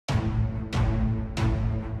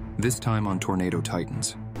this time on tornado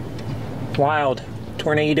titans. Wild.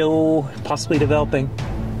 Tornado possibly developing.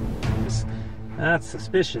 That's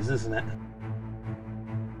suspicious, isn't it?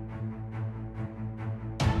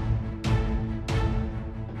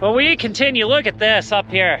 Well, we continue. Look at this up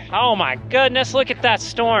here. Oh my goodness, look at that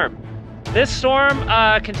storm. This storm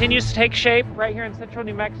continues to take shape right here in central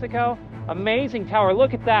New Mexico. Amazing tower.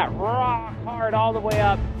 Look at that. Rock hard all the way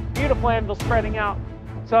up. Beautiful anvil spreading out.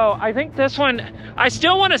 So I think this one, I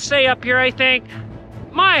still want to stay up here, I think.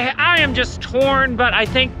 I am just torn, but I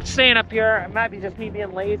think staying up here, it might be just me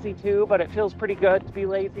being lazy too, but it feels pretty good to be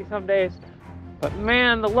lazy some days. But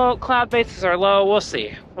man, the low cloud bases are low. We'll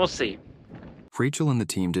see. We'll see. Rachel and the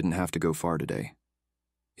team didn't have to go far today.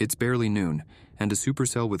 It's barely noon, and a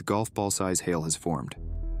supercell with golf ball size hail has formed.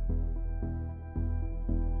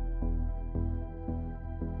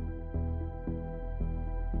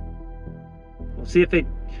 We'll see if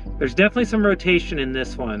there's definitely some rotation in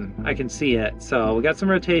this one. I can see it. So we got some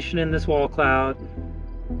rotation in this wall cloud.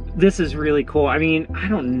 This is really cool. I mean, I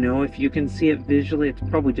don't know if you can see it visually. It's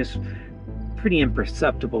probably just pretty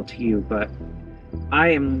imperceptible to you, but I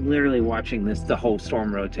am literally watching the whole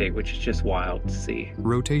storm rotate, which is just wild to see.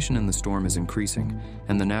 Rotation in the storm is increasing,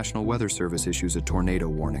 and the National Weather Service issues a tornado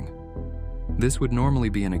warning. This would normally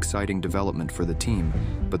be an exciting development for the team,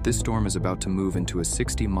 but this storm is about to move into a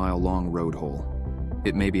 60-mile-long road hole.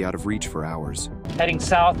 It may be out of reach for hours. Heading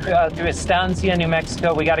south through Estancia, New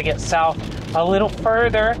Mexico. We got to get south a little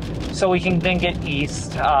further so we can then get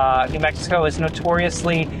east. New Mexico is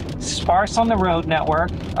notoriously sparse on the road network.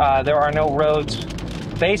 There are no roads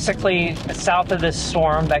basically south of this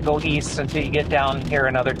storm that go east until you get down here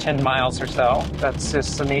another 10 miles or so. That's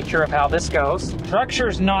just the nature of how this goes.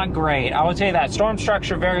 Structure's not great. I would say that storm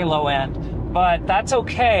structure very low end, but that's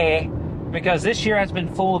okay because this year has been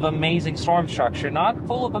full of amazing storm structure, not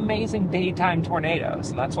full of amazing daytime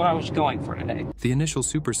tornadoes. And that's what I was going for today. The initial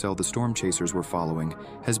supercell the storm chasers were following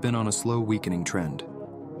has been on a slow weakening trend.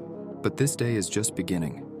 But this day is just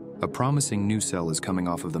beginning. A promising new cell is coming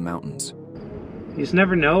off of the mountains. You just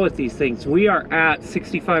never know with these things. We are at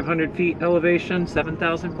 6,500 feet elevation,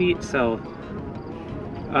 7,000 feet, so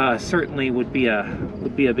certainly would be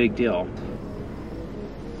a big deal.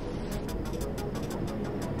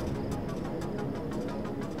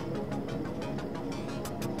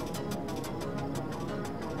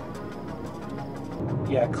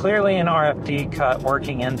 Yeah, clearly an RFD cut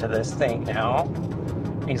working into this thing now.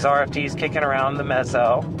 These RFDs kicking around the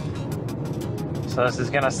mezzo. So this is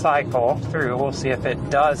going to cycle through. We'll see if it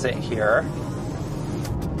does it here.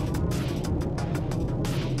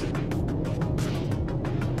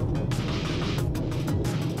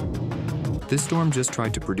 This storm just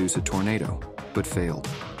tried to produce a tornado, but failed.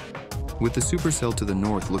 With the supercell to the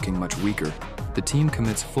north looking much weaker, the team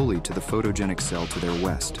commits fully to the photogenic cell to their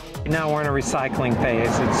west. Now we're in a recycling phase.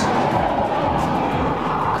 It's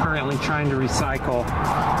currently trying to recycle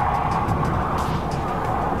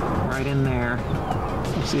right in there.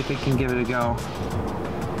 We'll see if it can give it a go.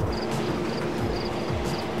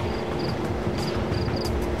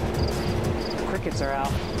 Crickets are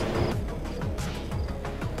out.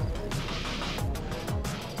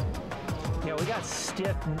 Yeah, we got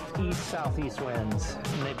stiff east-southeast winds,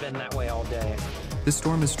 and they've been that way all day. This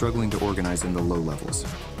storm is struggling to organize in the low levels.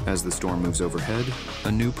 As the storm moves overhead,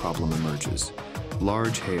 a new problem emerges: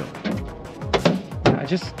 large hail. I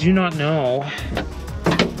just do not know.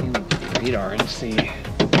 Radar and see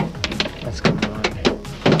what's going on.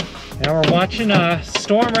 Now we're watching a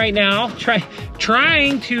storm right now,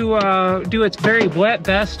 trying to do its very wet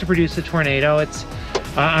best to produce a tornado.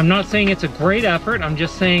 I'm not saying it's a great effort. I'm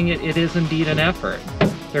just saying it is indeed an effort.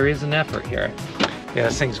 There is an effort here. Yeah,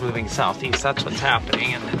 this thing's moving southeast. That's what's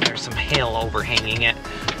happening, and then there's some hail overhanging it.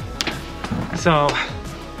 So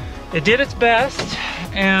it did its best,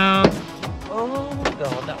 and oh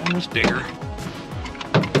god, that one was bigger.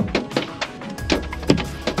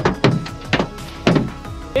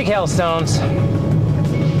 Big hailstones.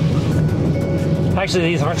 Actually,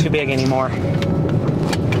 these aren't too big anymore.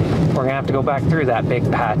 We're gonna have to go back through that big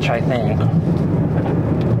patch, I think.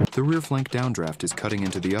 The rear flank downdraft is cutting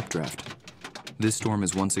into the updraft. This storm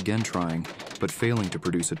is once again trying, but failing to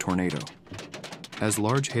produce a tornado. As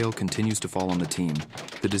large hail continues to fall on the team,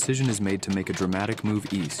 the decision is made to make a dramatic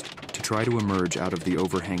move east to try to emerge out of the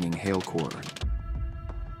overhanging hail core.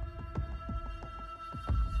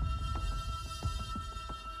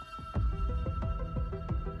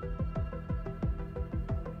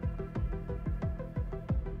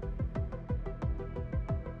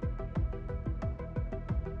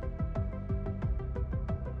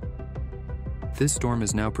 This storm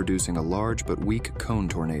is now producing a large but weak cone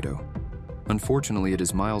tornado. Unfortunately, it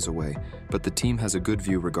is miles away, but the team has a good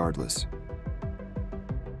view regardless.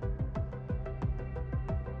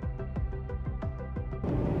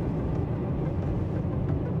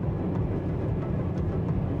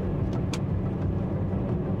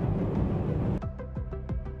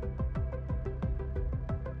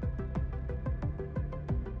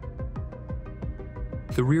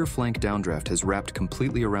 The rear flank downdraft has wrapped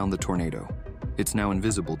completely around the tornado. It's now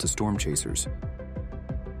invisible to storm chasers.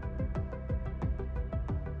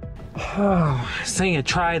 This thing had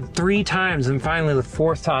tried 3 times and finally the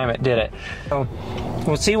 4th time it did it. So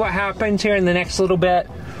we'll see what happens here in the next little bit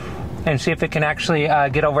and see if it can actually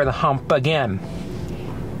get over the hump again.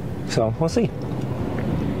 So we'll see.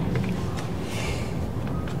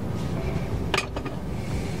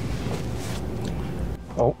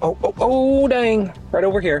 Oh, dang. Right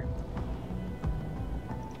over here.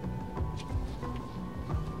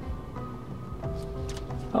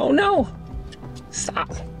 Oh no.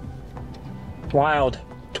 Stop. Wild.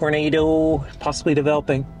 Tornado possibly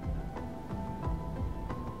developing.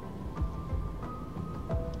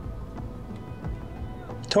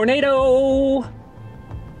 Tornado!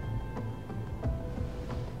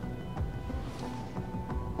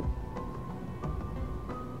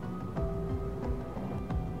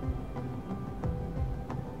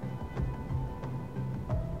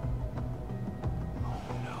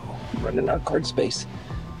 Running out of card space.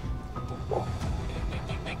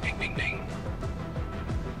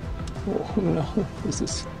 Oh no, this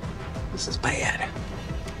is bad.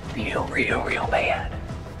 Real bad.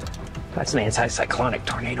 That's an anticyclonic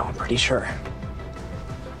tornado, I'm pretty sure.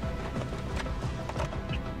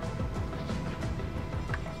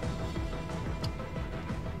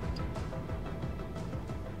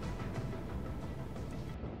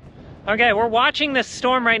 Okay, we're watching this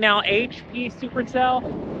storm right now, HP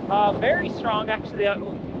Supercell. Very strong, actually.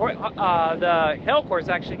 The hail core is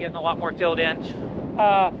actually getting a lot more filled in.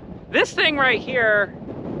 This thing right here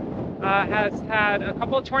has had a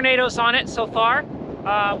couple of tornadoes on it so far.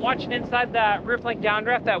 Watching inside that rear flank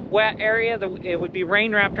downdraft, that wet area, it would be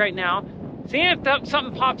rain wrapped right now. Seeing if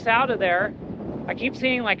something pops out of there. I keep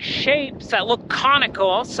seeing like shapes that look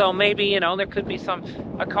conical, so maybe, you know, there could be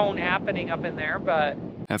a cone happening up in there, but...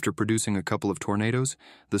 After producing a couple of tornadoes,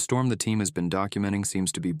 the storm the team has been documenting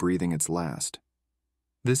seems to be breathing its last.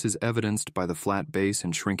 This is evidenced by the flat base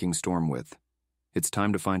and shrinking storm width. It's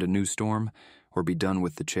time to find a new storm or be done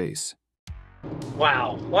with the chase.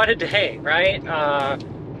 Wow, what a day, right?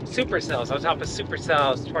 Supercells, on top of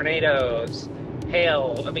supercells, tornadoes,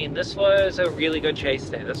 hail. I mean, this was a really good chase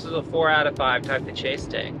day. This was a 4 out of 5 type of chase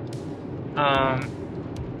day.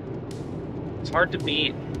 It's hard to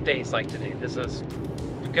beat days like today. This is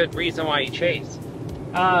a good reason why you chase.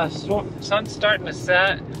 Sun's starting to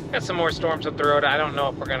set. Got some more storms up the road. I don't know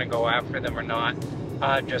if we're gonna go after them or not.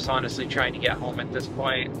 Just honestly trying to get home at this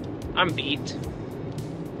point. I'm beat.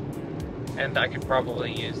 And I could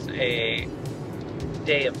probably use a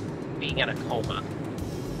day of being in a coma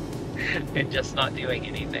and just not doing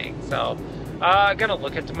anything. So, gonna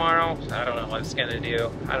look at tomorrow. I don't know what it's gonna do.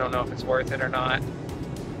 I don't know if it's worth it or not.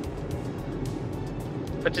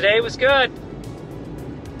 But today was good.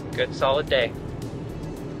 Good, solid day.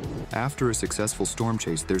 After a successful storm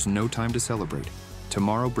chase, there's no time to celebrate.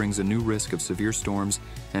 Tomorrow brings a new risk of severe storms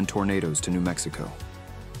and tornadoes to New Mexico.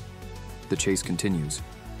 The chase continues.